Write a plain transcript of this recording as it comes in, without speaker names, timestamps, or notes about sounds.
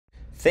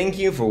Thank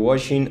you for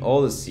watching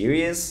all the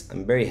series.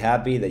 I'm very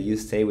happy that you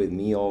stay with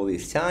me all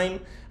this time,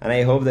 and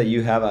I hope that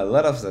you have a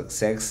lot of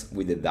success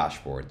with the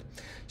dashboard.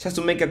 Just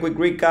to make a quick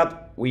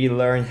recap, we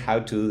learned how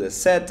to do the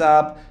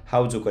setup,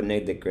 how to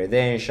connect the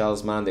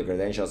credentials, man the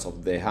credentials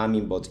of the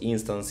Hummingbot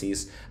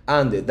instances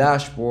and the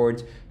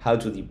dashboard, how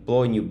to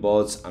deploy new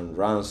bots and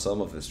run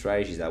some of the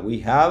strategies that we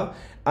have,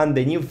 and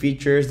the new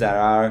features that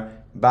are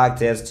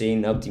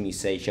backtesting,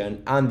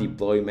 optimization, and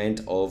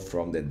deployment all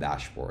from the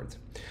dashboard.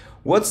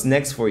 What's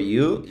next for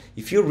you?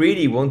 If you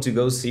really want to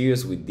go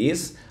serious with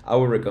this, I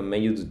would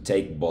recommend you to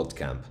take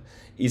Botcamp.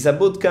 It's a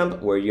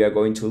bootcamp where you are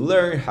going to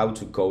learn how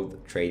to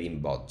code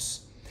trading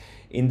bots.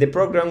 In the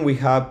program, we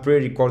have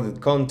pre-recorded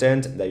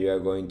content that you are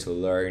going to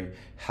learn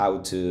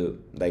how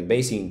to, like,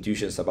 basic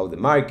intuitions about the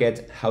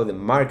market, how the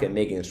market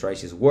making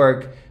strategies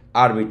work,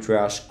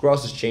 arbitrage,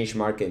 cross-exchange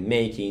market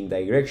making,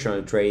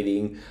 directional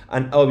trading,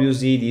 and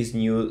obviously this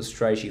new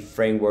strategy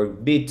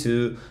framework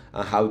B2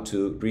 and how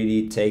to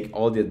really take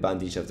all the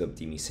advantage of the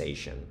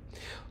optimization.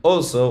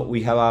 Also,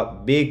 we have a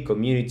big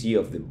community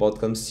of the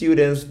Botcamp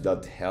students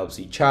that helps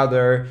each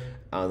other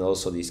and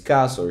also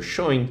discuss or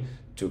join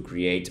to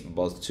create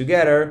bots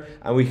together,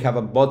 and we have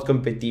a bot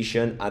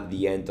competition at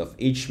the end of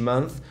each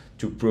month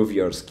to prove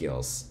your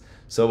skills.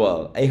 So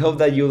well, I hope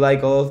that you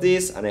like all of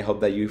this, and I hope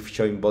that you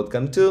join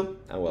Botcamp too.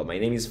 And well, my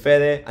name is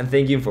Fede, and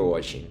thank you for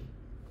watching.